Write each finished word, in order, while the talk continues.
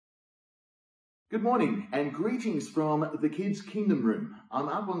Good morning and greetings from the Kids Kingdom Room. I'm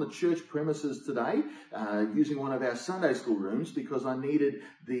up on the church premises today using one of our Sunday school rooms because I needed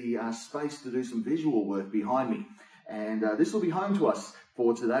the space to do some visual work behind me. And this will be home to us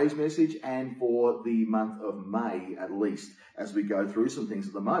for today's message and for the month of May at least as we go through some things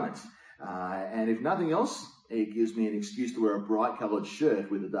at the moment. And if nothing else, it gives me an excuse to wear a bright coloured shirt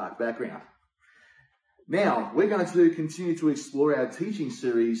with a dark background. Now, we're going to continue to explore our teaching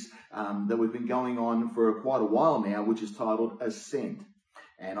series that we've been going on for quite a while now, which is titled Ascend.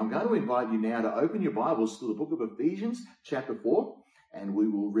 And I'm going to invite you now to open your Bibles to the book of Ephesians, chapter 4, and we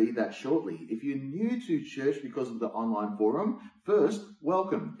will read that shortly. If you're new to church because of the online forum, first,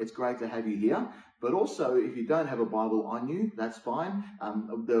 welcome. It's great to have you here. But also, if you don't have a Bible on you, that's fine.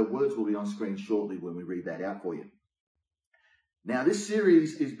 The words will be on screen shortly when we read that out for you. Now, this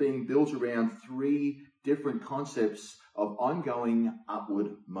series is being built around three different concepts of ongoing upward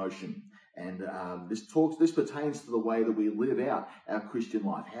motion. And this pertains to the way that we live out our Christian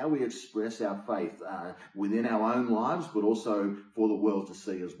life, how we express our faith within our own lives, but also for the world to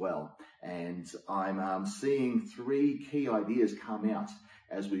see as well. And I'm seeing three key ideas come out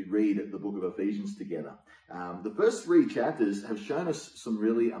as we read the book of Ephesians together. The first three chapters have shown us some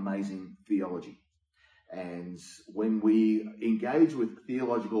really amazing theology. And when we engage with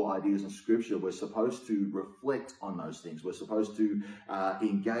theological ideas in Scripture, we're supposed to reflect on those things. We're supposed to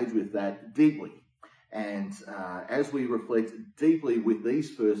engage with that deeply. And as we reflect deeply with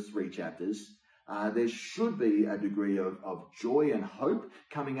these first three chapters, there should be a degree of joy and hope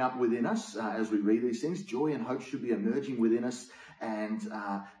coming up within us as we read these things. Joy and hope should be emerging within us, and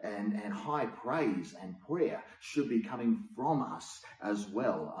high praise and prayer should be coming from us as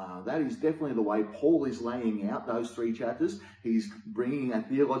well. That is definitely the way Paul is laying out those three chapters. He's bringing a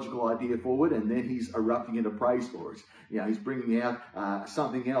theological idea forward, and then he's erupting into praise for it. He's bringing out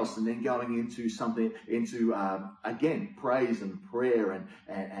something else, and then going into again praise and prayer,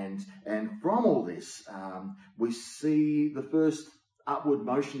 and from all this, we see the first upward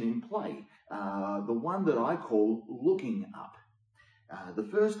motion in play, the one that I call looking up. The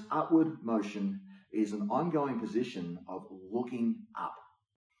first upward motion is an ongoing position of looking up.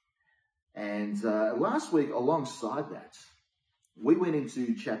 And last week, alongside that, we went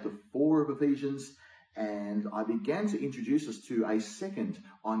into chapter 4 of Ephesians, and I began to introduce us to a second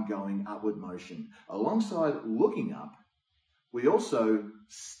ongoing upward motion. Alongside looking up, we also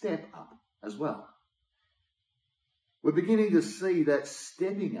step up as well. We're beginning to see that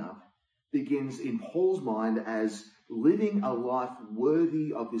stepping up begins in Paul's mind as living a life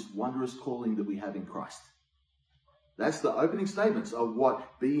worthy of this wondrous calling that we have in Christ. That's the opening statements of what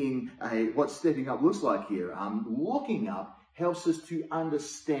stepping up looks like here. Looking up helps us to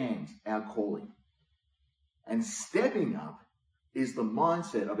understand our calling. And stepping up is the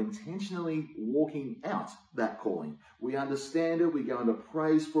mindset of intentionally walking out that calling. We understand it, we go into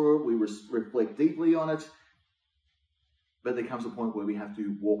praise for it, we reflect deeply on it, but there comes a point where we have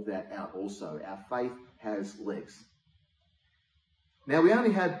to walk that out also. Our faith has legs. Now, we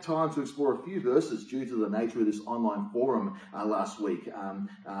only had time to explore a few verses due to the nature of this online forum last week,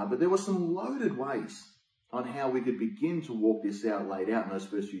 but there were some loaded ways on how we could begin to walk this out, laid out in those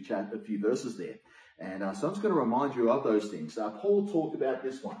first few verses there. And so I'm just going to remind you of those things. Paul talked about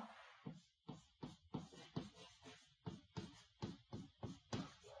this one.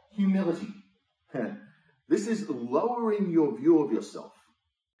 Humility. This is lowering your view of yourself.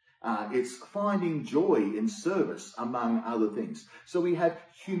 It's finding joy in service, among other things. So we have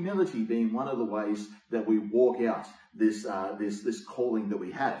humility being one of the ways that we walk out this calling that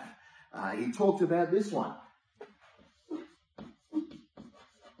we have. He talked about this one.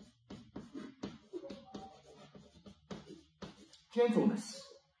 Gentleness.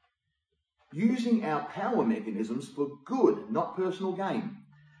 Using our power mechanisms for good, not personal gain.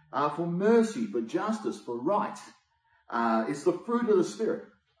 For mercy, for justice, for right. It's the fruit of the Spirit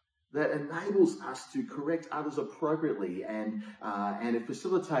that enables us to correct others appropriately, and it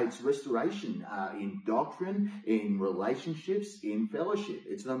facilitates restoration in doctrine, in relationships, in fellowship.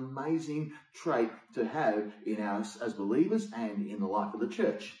 It's an amazing trait to have in us as believers and in the life of the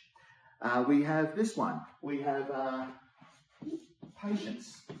church. We have this one. We have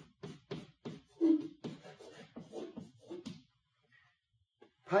patience.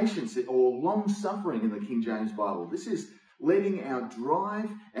 Patience, or long-suffering in the King James Bible. This is letting our drive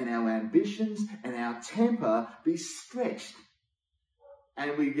and our ambitions and our temper be stretched.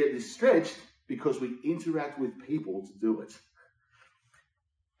 And we get this stretched because we interact with people to do it.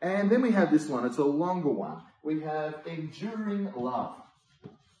 And then we have this one. It's a longer one. We have enduring love.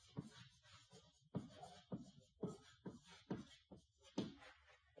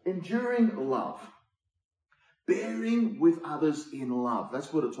 Enduring love. Bearing with others in love.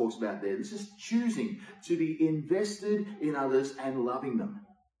 That's what it talks about there. This is choosing to be invested in others and loving them.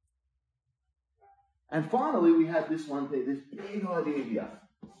 And finally, we have this one thing, this big idea here.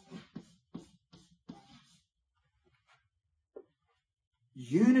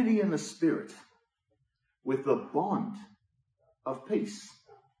 Unity in the Spirit with the bond of peace.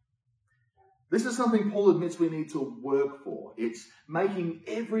 This is something Paul admits we need to work for. It's making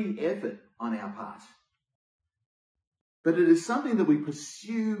every effort on our part. But it is something that we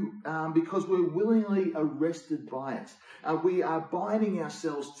pursue because we're willingly arrested by it. We are binding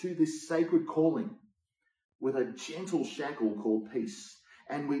ourselves to this sacred calling with a gentle shackle called peace.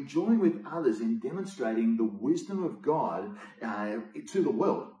 And we join with others in demonstrating the wisdom of God to the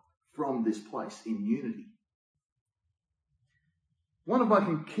world from this place in unity. One of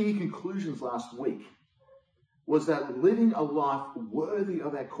my key conclusions last week was that living a life worthy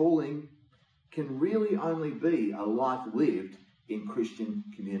of our calling can really only be a life lived in Christian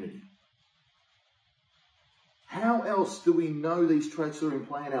community. How else do we know these traits are in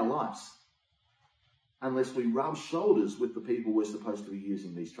play in our lives? Unless we rub shoulders with the people we're supposed to be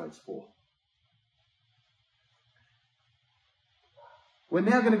using these traits for. We're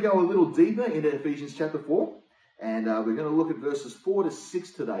now going to go a little deeper into Ephesians chapter 4, and we're going to look at verses 4 to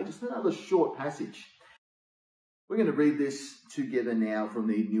 6 today, just another short passage. We're going to read this together now from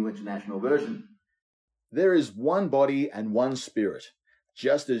the New International Version. There is one body and one Spirit,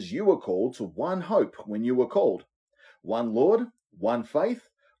 just as you were called to one hope when you were called. One Lord, one faith,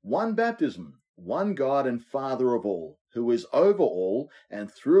 one baptism, one God and Father of all, who is over all and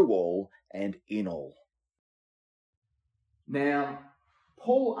through all and in all. Now,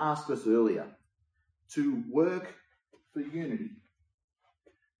 Paul asked us earlier to work for unity,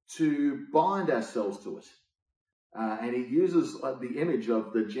 to bind ourselves to it. And he uses the image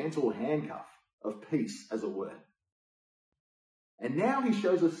of the gentle handcuff of peace, as it were. And now he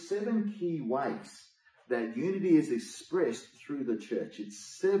shows us 7 key ways that unity is expressed through the church.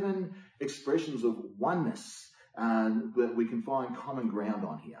 It's 7 expressions of oneness that we can find common ground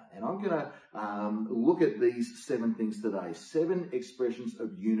on here. And I'm going to look at these 7 things today, 7 expressions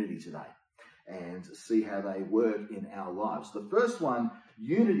of unity today, and see how they work in our lives. The first one,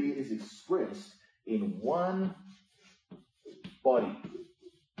 unity is expressed in one body.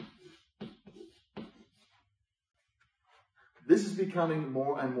 This is becoming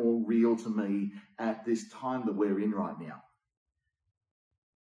more and more real to me at this time that we're in right now.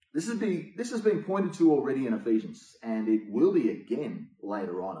 This has been pointed to already in Ephesians, and it will be again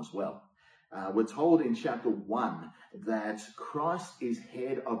later on as well. We're told in chapter 1 that Christ is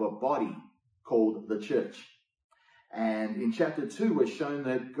head of a body called the church. And in chapter 2, we're shown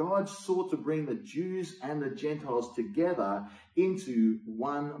that God sought to bring the Jews and the Gentiles together into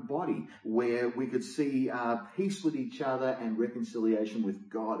one body, where we could see peace with each other and reconciliation with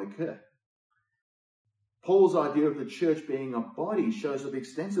God occur. Paul's idea of the church being a body shows up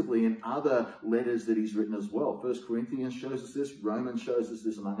extensively in other letters that he's written as well. 1 Corinthians shows us this, Romans shows us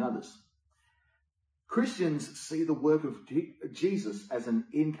this, among others. Christians see the work of Jesus as an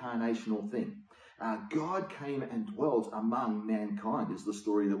incarnational thing. God came and dwelt among mankind is the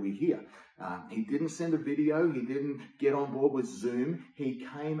story that we hear. He didn't send a video. He didn't get on board with Zoom. He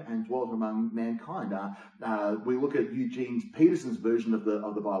came and dwelt among mankind. We look at Eugene Peterson's version of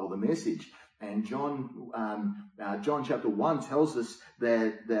the Bible, the Message. And John chapter 1 tells us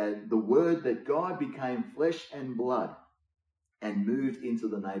that the word that God became flesh and blood and moved into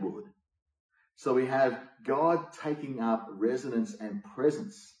the neighborhood. So we have God taking up residence and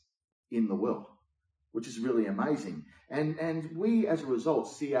presence in the world, which is really amazing. And we, as a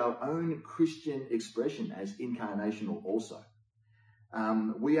result, see our own Christian expression as incarnational also.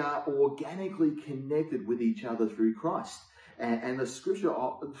 We are organically connected with each other through Christ. And the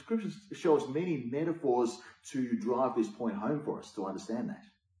scriptures show us many metaphors to drive this point home for us to understand that.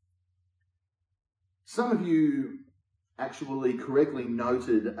 Some of you actually correctly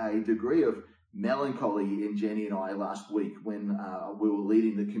noted a degree of melancholy in Jenny and I last week when we were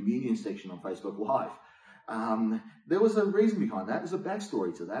leading the communion section on Facebook Live. There was a reason behind that. There's a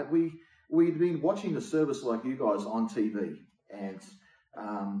backstory to that. We'd been watching the service like you guys on TV,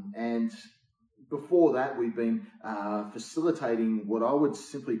 and before that we've been facilitating what I would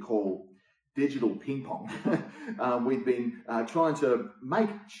simply call digital ping pong. We've been trying to make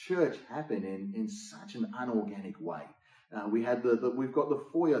church happen in such an unorganic way. We've got the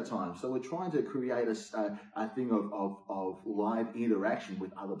foyer time, so we're trying to create a thing of live interaction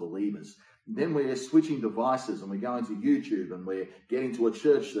with other believers. Then we're switching devices and we're going to YouTube and we're getting to a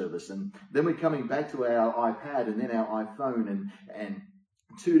church service, and then we're coming back to our iPad and then our iPhone, and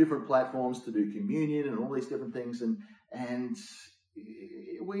two different platforms to do communion and all these different things, and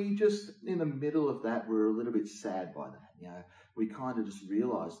we just, in the middle of that, we're a little bit sad by that. We kind of just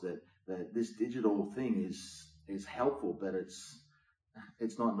realised that this digital thing is helpful, but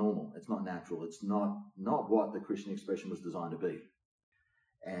it's not normal, it's not natural, it's not what the Christian expression was designed to be.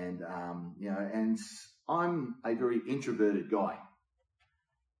 And and I'm a very introverted guy,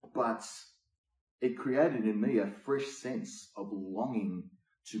 but it created in me a fresh sense of longing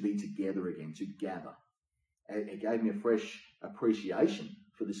to be together again, to gather. It gave me a fresh appreciation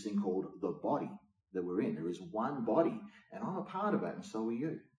for this thing called the body that we're in. There is one body, and I'm a part of it, and so are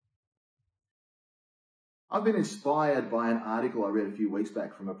you. I've been inspired by an article I read a few weeks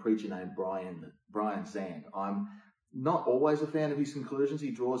back from a preacher named Brian Zand. I'm not always a fan of his conclusions.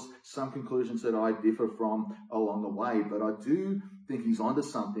 He draws some conclusions that I differ from along the way, but I do think he's onto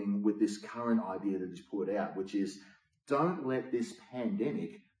something with this current idea that he's put out, which is, don't let this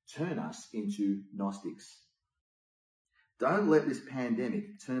pandemic turn us into Gnostics. Don't let this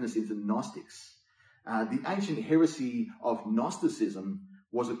pandemic turn us into Gnostics. The ancient heresy of Gnosticism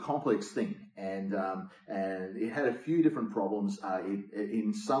was a complex thing, and it had a few different problems.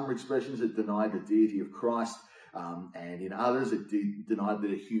 In some expressions, it denied the deity of Christ, and in others, it denied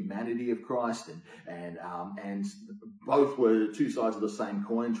the humanity of Christ, and both were two sides of the same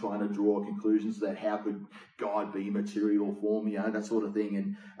coin, trying to draw conclusions that how could God be material form, that sort of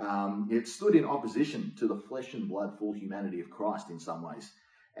thing. And it stood in opposition to the flesh and blood full humanity of Christ in some ways.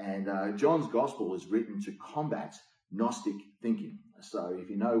 And John's Gospel is written to combat Gnostic thinking. So if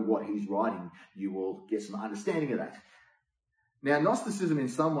you know what he's writing, you will get some understanding of that. Now, Gnosticism in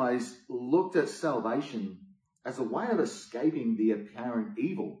some ways looked at salvation as a way of escaping the apparent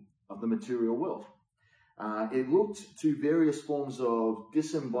evil of the material world. It looked to various forms of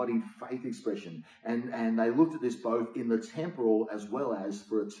disembodied faith expression, and they looked at this both in the temporal as well as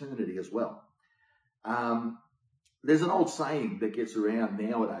for eternity as well. There's an old saying that gets around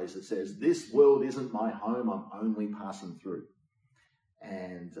nowadays that says, "This world isn't my home, I'm only passing through."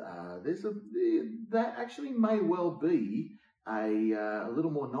 And that actually may well be a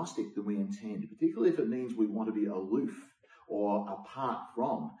little more Gnostic than we intend, particularly if it means we want to be aloof or apart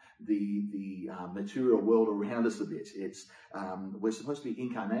from the material world around us a bit. We're supposed to be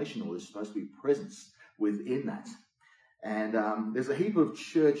incarnational. There's supposed to be presence within that. And there's a heap of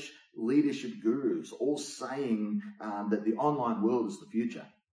church leadership gurus all saying that the online world is the future.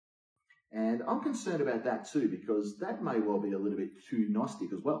 And I'm concerned about that too, because that may well be a little bit too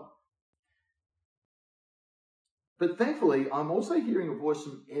Gnostic as well. But thankfully, I'm also hearing a voice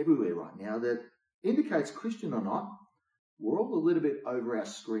from everywhere right now that indicates, Christian or not, we're all a little bit over our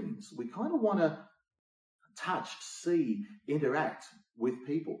screens. We kind of want to touch, see, interact with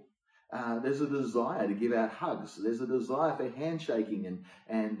people. There's a desire to give out hugs. There's a desire for handshaking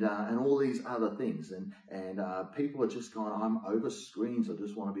and all these other things. And people are just going, I'm over screens. I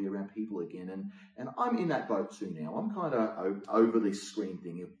just want to be around people again. And I'm in that boat too now. I'm kind of over this screen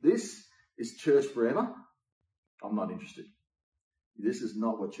thing. If this is church forever, I'm not interested. This is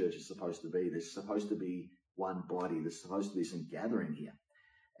not what church is supposed to be. There's supposed to be one body. There's supposed to be some gathering here.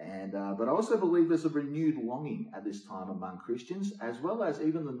 But I also believe there's a renewed longing at this time among Christians, as well as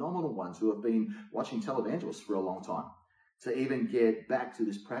even the nominal ones who have been watching televangelists for a long time, to even get back to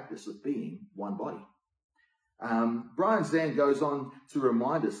this practice of being one body. Brian Zand goes on to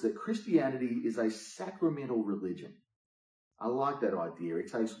remind us that Christianity is a sacramental religion. I like that idea.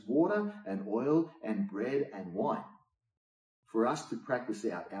 It takes water and oil and bread and wine for us to practice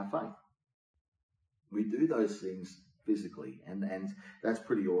out our faith. We do those things physically, and that's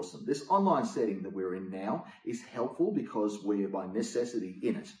pretty awesome. This online setting that we're in now is helpful because we're by necessity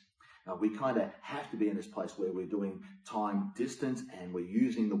in it. We kind of have to be in this place where we're doing time distance and we're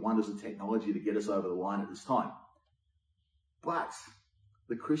using the wonders of technology to get us over the line at this time. But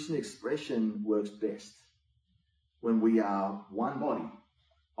the Christian expression works best when we are one body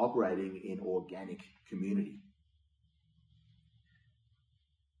operating in organic community.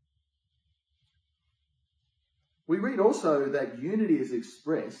 We read also that unity is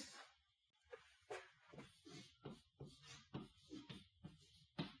expressed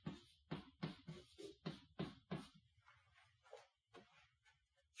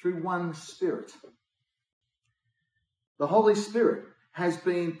through one Spirit. The Holy Spirit has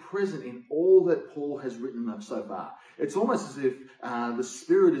been present in all that Paul has written so far. It's almost as if the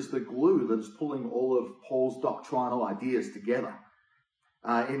Spirit is the glue that is pulling all of Paul's doctrinal ideas together.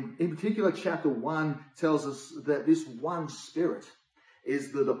 In particular, chapter 1 tells us that this one Spirit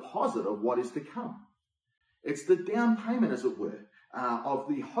is the deposit of what is to come. It's the down payment, as it were, of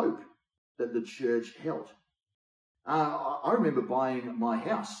the hope that the church held. I remember buying my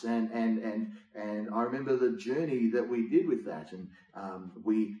house, and I remember the journey that we did with that. And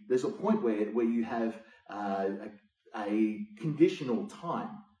there's a point where you have a conditional time,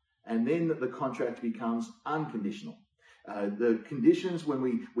 and then the contract becomes unconditional. The conditions when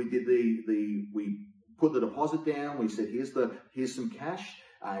we did we put the deposit down. We said here's some cash.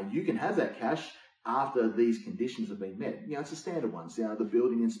 You can have that cash after these conditions have been met. It's the standard ones. The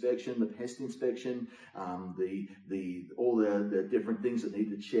building inspection, the pest inspection, all the different things that need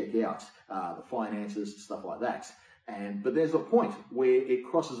to check out, the finances, stuff like that. But there's a point where it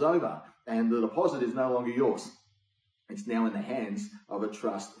crosses over, and the deposit is no longer yours. It's now in the hands of a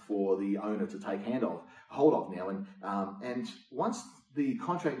trust for the owner to take hold of now. And once the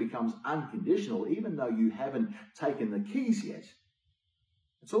contract becomes unconditional, even though you haven't taken the keys yet,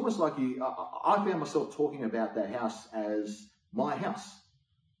 it's almost like I found myself talking about that house as my house.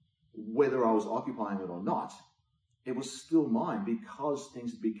 Whether I was occupying it or not, it was still mine because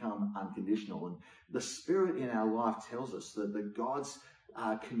things have become unconditional. And the Spirit in our life tells us that God's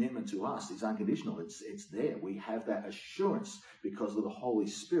commitment to us is unconditional. It's there. We have that assurance because of the Holy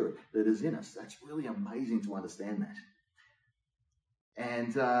Spirit that is in us. That's really amazing to understand that.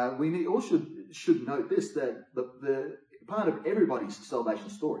 And we also should note this, that the part of everybody's salvation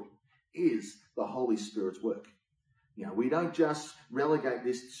story is the Holy Spirit's work. We don't just relegate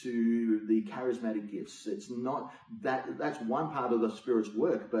this to the charismatic gifts. It's not that. That's one part of the Spirit's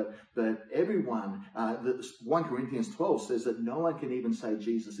work, but everyone. 1 Corinthians 12 says that no one can even say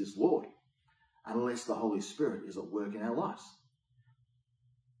Jesus is Lord unless the Holy Spirit is at work in our lives.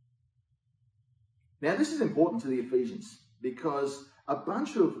 Now, this is important to the Ephesians because a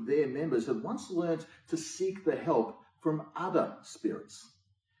bunch of their members had once learned to seek the help from other spirits.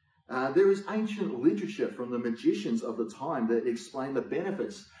 There is ancient literature from the magicians of the time that explain the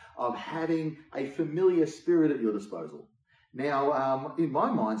benefits of having a familiar spirit at your disposal. Now, in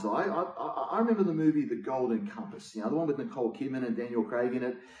my mind's eye, I remember the movie The Golden Compass, the one with Nicole Kidman and Daniel Craig in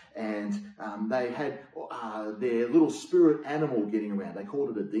it, and they had their little spirit animal getting around. They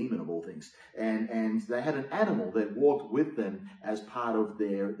called it a demon of all things, and they had an animal that walked with them as part of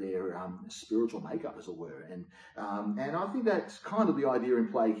their spiritual makeup, as it were. And I think that's kind of the idea in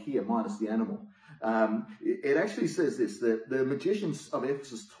play here, minus the animal. It actually says this, that the magicians of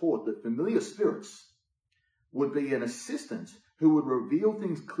Ephesus taught that familiar spirits would be an assistant who would reveal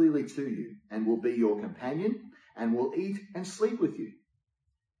things clearly to you and will be your companion and will eat and sleep with you.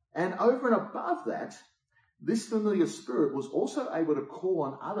 And over and above that, this familiar spirit was also able to call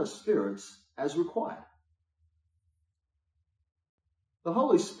on other spirits as required. The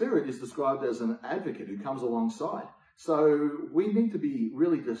Holy Spirit is described as an advocate who comes alongside. So we need to be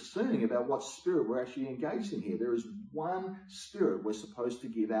really discerning about what spirit we're actually engaged in here. There is one spirit we're supposed to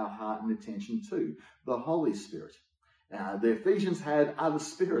give our heart and attention to, the Holy Spirit. The Ephesians had other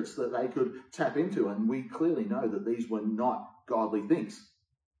spirits that they could tap into, and we clearly know that these were not godly things.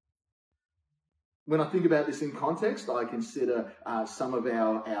 When I think about this in context, I consider some of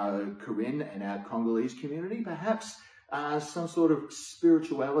our Karen and our Congolese community, perhaps some sort of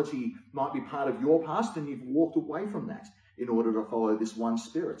spirituality might be part of your past and you've walked away from that in order to follow this one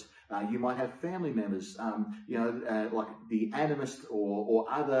spirit. You might have family members, like the animist or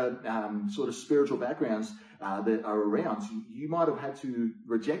other sort of spiritual backgrounds that are around. You might have had to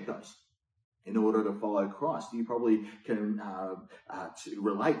reject those in order to follow Christ. You probably can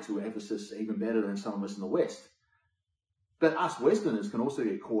relate to Ephesus even better than some of us in the West. But us Westerners can also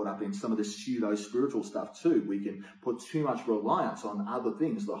get caught up in some of this pseudo-spiritual stuff too. We can put too much reliance on other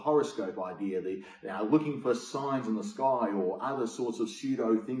things, the horoscope idea, the looking for signs in the sky or other sorts of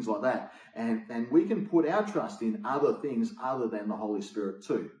pseudo things like that. And we can put our trust in other things other than the Holy Spirit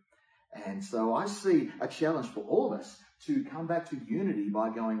too. And so I see a challenge for all of us to come back to unity by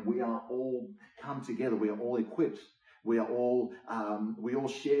going, we are all come together, we are all equipped. We all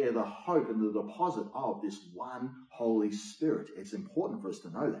share the hope and the deposit of this one Holy Spirit. It's important for us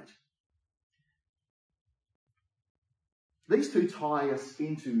to know that. These two tie us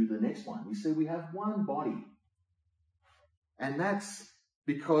into the next one. We see we have one body. And that's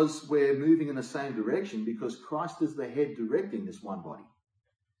because we're moving in the same direction, because Christ is the head directing this one body.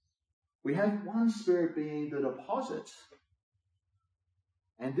 We have one Spirit being the deposit.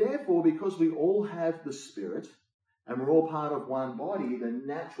 And therefore, because we all have the Spirit, and we're all part of one body, the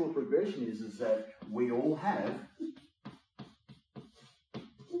natural progression is that we all have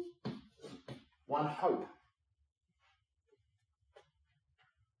one hope.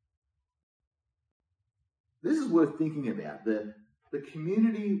 This is worth thinking about. The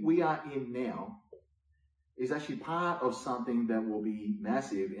community we are in now is actually part of something that will be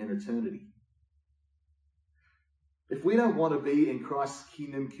massive in eternity. If we don't want to be in Christ's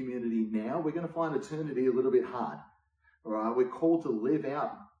kingdom community now, we're going to find eternity a little bit hard. All right? We're called to live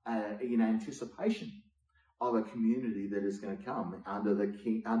out in anticipation of a community that is going to come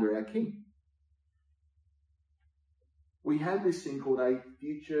under our King. We have this thing called a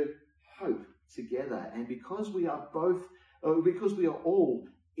future hope together, and because we are all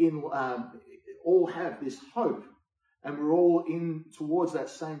have this hope, and we're all in towards that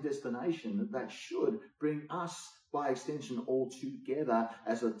same destination, that should bring us, by extension, all together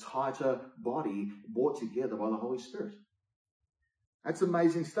as a tighter body brought together by the Holy Spirit. That's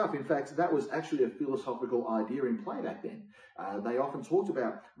amazing stuff. In fact, that was actually a philosophical idea in play back then. They often talked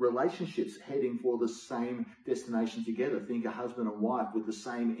about relationships heading for the same destination together. Think a husband and wife with the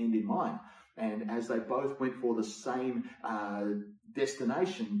same end in mind. And as they both went for the same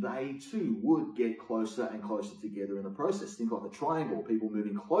destination, they too would get closer and closer together in the process. Think like a triangle, people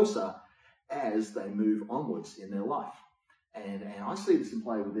moving closer as they move onwards in their life. And I see this in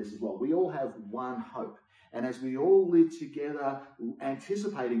play with this as well. We all have one hope. And as we all live together,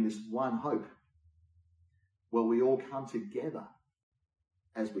 anticipating this one hope, well, we all come together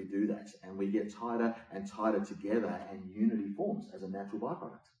as we do that. And we get tighter and tighter together, and unity forms as a natural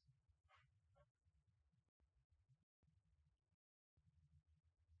byproduct.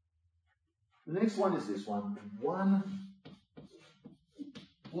 The next one is this one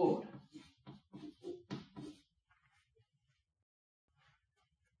Lord.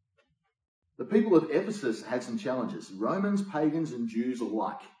 The people of Ephesus had some challenges, Romans, pagans, and Jews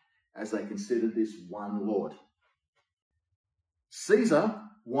alike, as they considered this one Lord. Caesar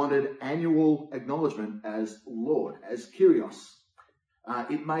wanted annual acknowledgement as Lord, as Kyrios.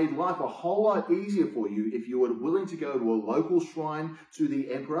 It made life a whole lot easier for you if you were willing to go to a local shrine to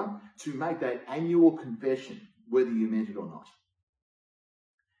the emperor to make that annual confession, whether you meant it or not.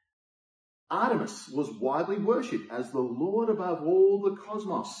 Artemis was widely worshipped as the Lord above all the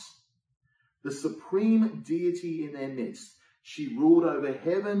cosmos, the supreme deity in their midst. She ruled over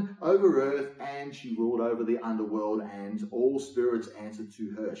heaven, over earth, and she ruled over the underworld, and all spirits answered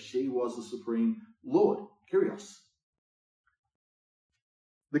to her. She was the supreme Lord, Kyrios.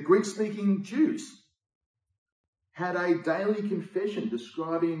 The Greek-speaking Jews had a daily confession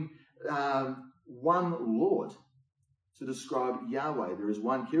describing one Lord to describe Yahweh. There is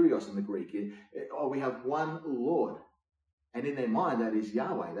one Kyrios in the Greek. We have one Lord. And in their mind, that is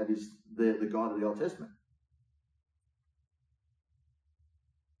Yahweh. That is the God of the Old Testament.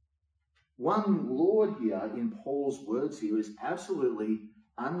 One Lord here, in Paul's words here, is absolutely,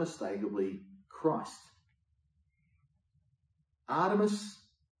 unmistakably Christ. Artemis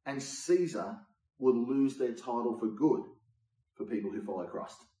and Caesar would lose their title for good for people who follow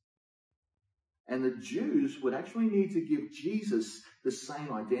Christ. And the Jews would actually need to give Jesus the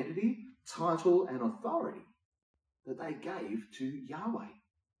same identity, title, and authority that they gave to Yahweh.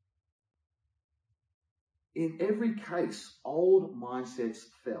 In every case, old mindsets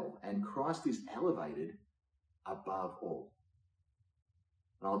fell, and Christ is elevated above all.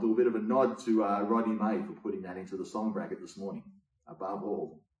 And I'll do a bit of a nod to Rodney May for putting that into the song bracket this morning. Above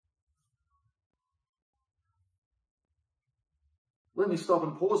all. Let me stop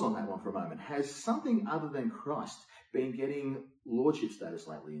and pause on that one for a moment. Has something other than Christ been getting lordship status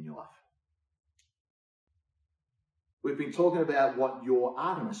lately in your life? We've been talking about what your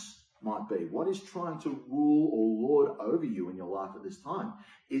Artemis might be. What is trying to rule or lord over you in your life at this time?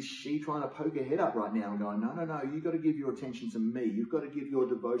 Is she trying to poke her head up right now and going, no, you've got to give your attention to me. You've got to give your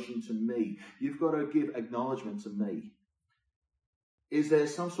devotion to me. You've got to give acknowledgement to me. Is there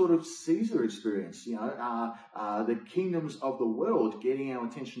some sort of Caesar experience? The kingdoms of the world getting our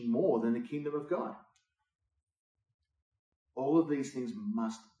attention more than the kingdom of God? All of these things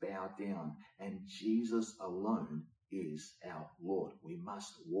must bow down, and Jesus alone is our Lord. We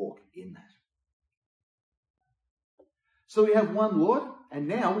must walk in that. So we have one Lord, and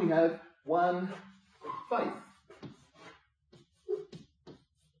now we have one faith.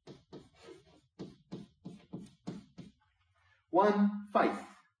 One faith.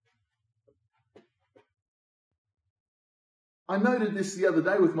 I noted this the other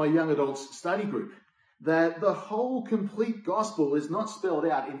day with my young adults study group, that the whole complete gospel is not spelled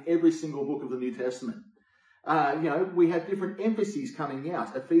out in every single book of the New Testament. We have different emphases coming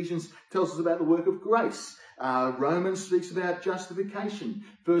out. Ephesians tells us about the work of grace. Romans speaks about justification.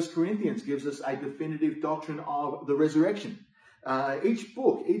 1 Corinthians gives us a definitive doctrine of the resurrection. Each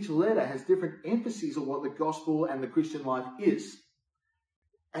book, each letter has different emphases on what the gospel and the Christian life is.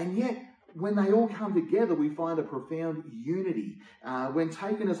 And yet, when they all come together, we find a profound unity. When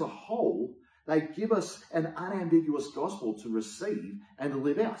taken as a whole, they give us an unambiguous gospel to receive and to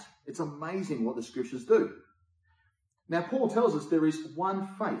live out. It's amazing what the scriptures do. Now, Paul tells us there is one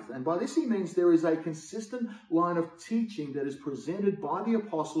faith, and by this he means there is a consistent line of teaching that is presented by the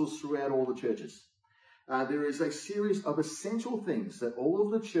apostles throughout all the churches. There is a series of essential things that all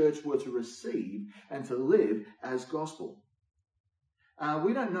of the church were to receive and to live as gospel.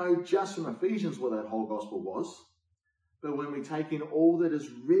 We don't know just from Ephesians what that whole gospel was, but when we take in all that is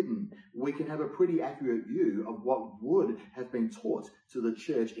written, we can have a pretty accurate view of what would have been taught to the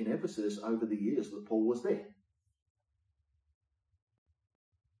church in Ephesus over the years that Paul was there.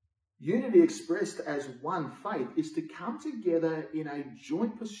 Unity expressed as one faith is to come together in a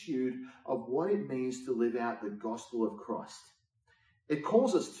joint pursuit of what it means to live out the gospel of Christ. It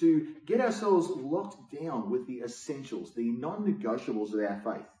calls us to get ourselves locked down with the essentials, the non-negotiables of our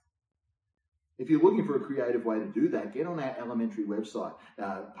faith. If you're looking for a creative way to do that, get on our elementary website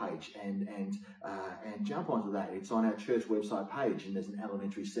page and jump onto that. It's on our church website page, and there's an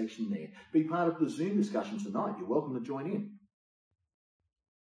elementary section there. Be part of the Zoom discussion tonight. You're welcome to join in.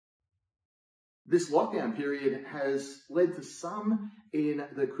 This lockdown period has led to some in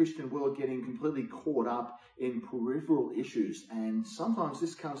the Christian world getting completely caught up in peripheral issues, and sometimes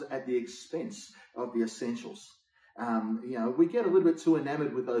this comes at the expense of the essentials. We get a little bit too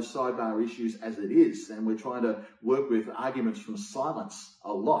enamored with those sidebar issues as it is, and we're trying to work with arguments from silence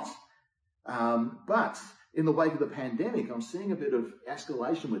a lot. But in the wake of the pandemic, I'm seeing a bit of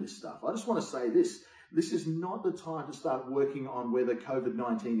escalation with this stuff. I just want to say this. This is not the time to start working on whether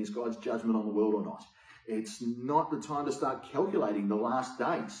COVID-19 is God's judgment on the world or not. It's not the time to start calculating the last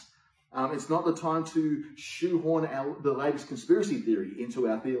days. It's not the time to shoehorn the latest conspiracy theory into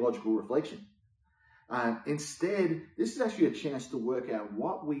our theological reflection. Instead, this is actually a chance to work out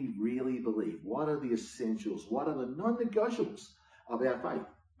what we really believe. What are the essentials? What are the non-negotiables of our faith?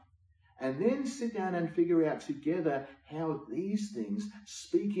 And then sit down and figure out together how these things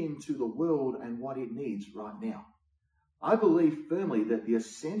speak into the world and what it needs right now. I believe firmly that the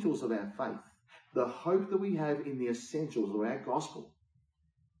essentials of our faith, the hope that we have in the essentials of our gospel,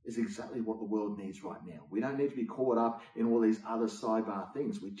 is exactly what the world needs right now. We don't need to be caught up in all these other sidebar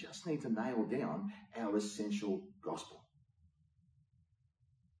things. We just need to nail down our essential gospel.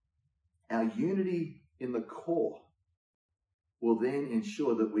 Our unity in the core will then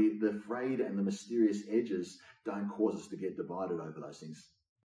ensure that the frayed and the mysterious edges don't cause us to get divided over those things.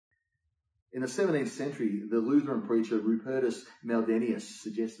 In the 17th century, the Lutheran preacher Rupertus Meldenius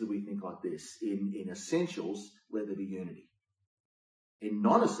suggested we think like this. In essentials, let there be unity. In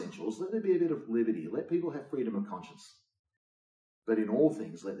non-essentials, let there be a bit of liberty. Let people have freedom of conscience. But in all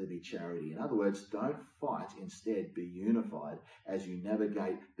things, let there be charity. In other words, don't fight. Instead, be unified as you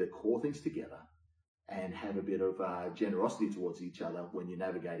navigate the core things together, and have a bit of generosity towards each other when you're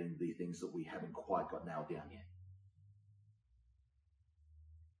navigating the things that we haven't quite got nailed down yet.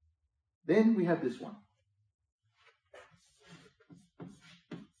 Then we have this one.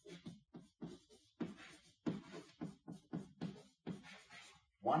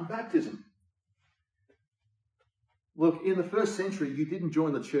 One baptism. Look, in the first century, you didn't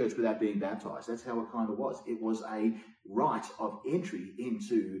join the church without being baptized. That's how it kind of was. It was a rite of entry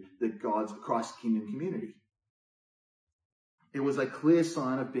into the Christ kingdom community. It was a clear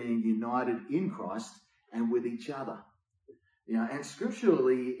sign of being united in Christ and with each other. And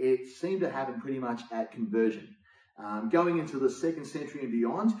scripturally, it seemed to happen pretty much at conversion. Going into the 2nd century and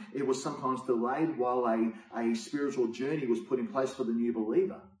beyond, it was sometimes delayed while a spiritual journey was put in place for the new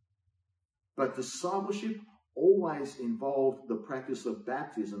believer. But discipleship always involved the practice of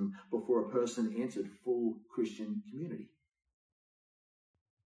baptism before a person entered full Christian community.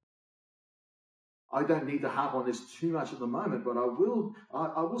 I don't need to harp on this too much at the moment, but I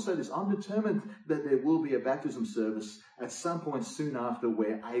will say this. I'm determined that there will be a baptism service at some point soon after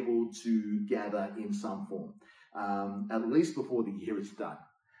we're able to gather in some form, at least before the year is done.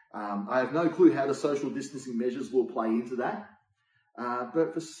 I have no clue how the social distancing measures will play into that,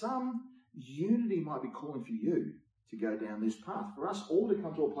 but for some, unity might be calling for you to go down this path, for us all to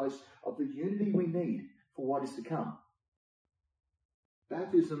come to a place of the unity we need for what is to come.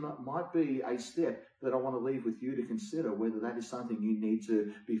 Baptism might be a step that I want to leave with you to consider whether that is something you need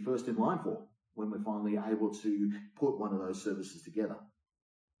to be first in line for when we're finally able to put one of those services together.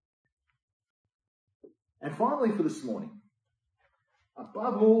 And finally for this morning,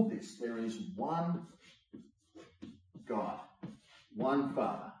 above all this, there is one God, one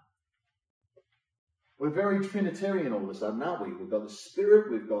Father. We're very Trinitarian all of a sudden, aren't we? We've got the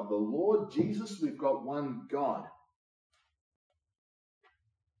Spirit, we've got the Lord Jesus, we've got one God.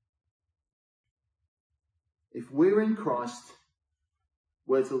 If we're in Christ,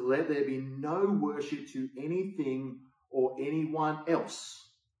 we're to let there be no worship to anything or anyone else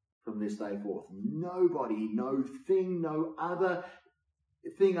from this day forth. Nobody, no thing, no other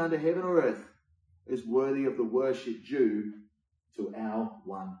thing under heaven or earth is worthy of the worship due to our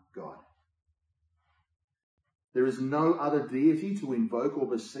one God. There is no other deity to invoke or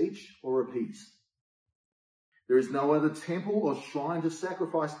beseech or appease. There is no other temple or shrine to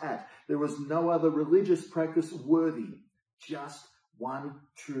sacrifice at. There was no other religious practice worthy, just one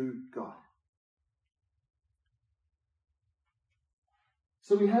true God.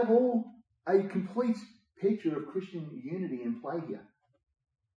 So we have all a complete picture of Christian unity in play here.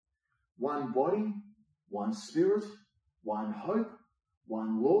 One body, one spirit, one hope,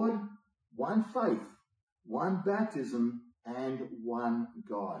 one Lord, one faith, one baptism, and one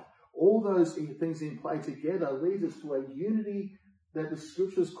God. All those things in play together leads us to a unity that the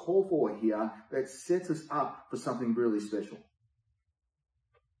scriptures call for here that sets us up for something really special.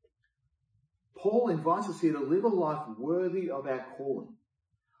 Paul invites us here to live a life worthy of our calling,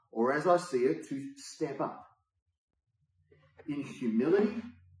 or as I see it, to step up in humility,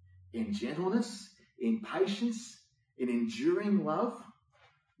 in gentleness, in patience, in enduring love,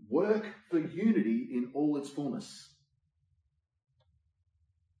 work for unity in all its fullness.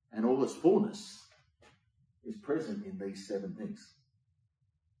 And all its fullness is present in these 7 things.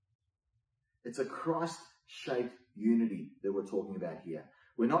 It's a Christ-shaped unity that we're talking about here.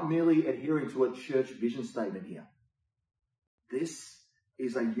 We're not merely adhering to a church vision statement here. This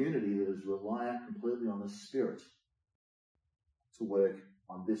is a unity that is reliant completely on the Spirit to work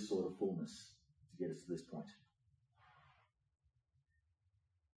on this sort of fullness to get us to this point.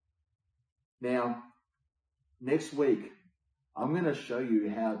 Now, next week, I'm going to show you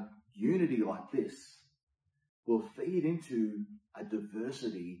how unity like this will feed into a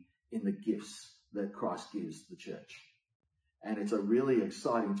diversity in the gifts that Christ gives the church. And it's a really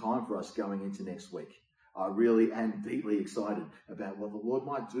exciting time for us going into next week. I really am deeply excited about what the Lord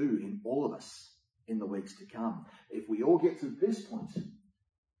might do in all of us in the weeks to come. If we all get to this point,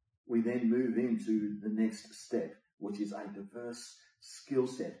 we then move into the next step, which is a diverse skill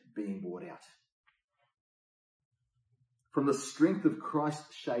set being brought out. From the strength of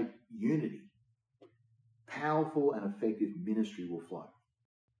Christ-shaped unity, powerful and effective ministry will flow.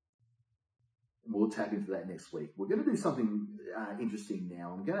 And we'll tap into that next week. We're going to do something interesting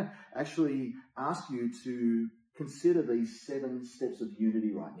now. I'm going to actually ask you to consider these 7 steps of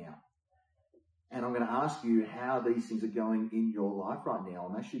unity right now. And I'm going to ask you how these things are going in your life right now.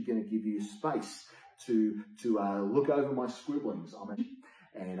 I'm actually going to give you space to look over my scribblings.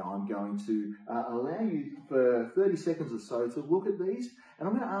 And I'm going to allow you for 30 seconds or so to look at these. And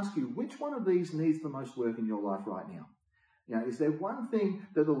I'm going to ask you, which one of these needs the most work in your life right now? Now, is there one thing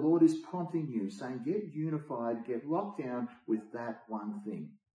that the Lord is prompting you, saying, get unified, get locked down with that one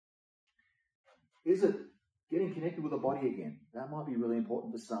thing? Is it getting connected with the body again? That might be really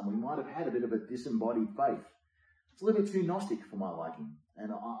important for some. We might have had a bit of a disembodied faith. It's a little bit too Gnostic for my liking.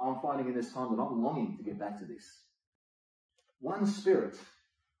 And I'm finding in this time that I'm longing to get back to this. One Spirit.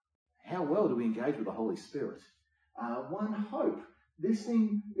 How well do we engage with the Holy Spirit? One hope. This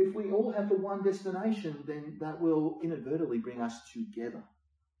thing, if we all have the one destination, then that will inadvertently bring us together.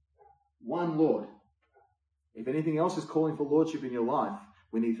 One Lord. If anything else is calling for lordship in your life,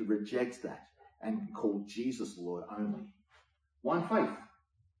 we need to reject that and call Jesus Lord only. One faith.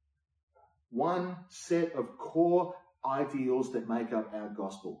 One set of core ideals that make up our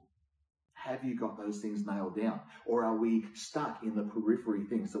gospel. Have you got those things nailed down? Or are we stuck in the periphery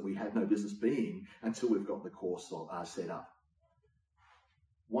things that we have no business being until we've got the core set up?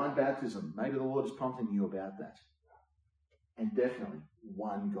 One baptism. Maybe the Lord is prompting you about that. And definitely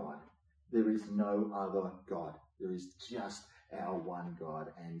one God. There is no other God. There is just our one God,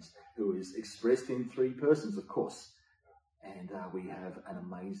 and who is expressed in 3 persons, of course. And we have an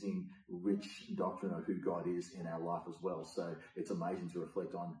amazing, rich doctrine of who God is in our life as well. So it's amazing to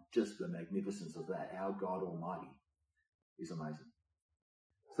reflect on just the magnificence of that. Our God Almighty is amazing.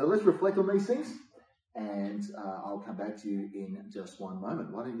 So let's reflect on these things, and I'll come back to you in just one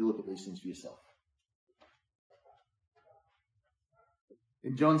moment. Why don't you look at these things for yourself?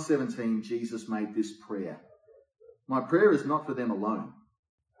 In John 17, Jesus made this prayer. My prayer is not for them alone.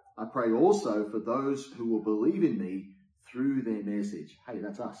 I pray also for those who will believe in me through their message. Hey,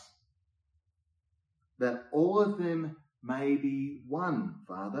 that's us. That all of them may be one,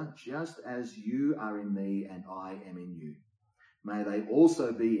 Father, just as you are in me and I am in you. May they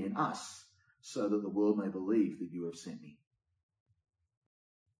also be in us, so that the world may believe that you have sent me.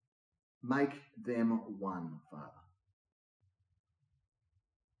 Make them one, Father.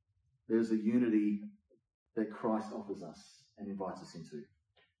 There's a unity that Christ offers us and invites us into.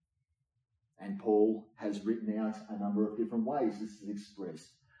 And Paul has written out a number of different ways this is expressed.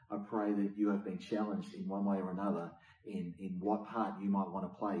 I pray that you have been challenged in one way or another in what part you might want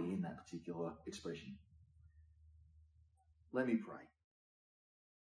to play in that particular expression. Let me pray.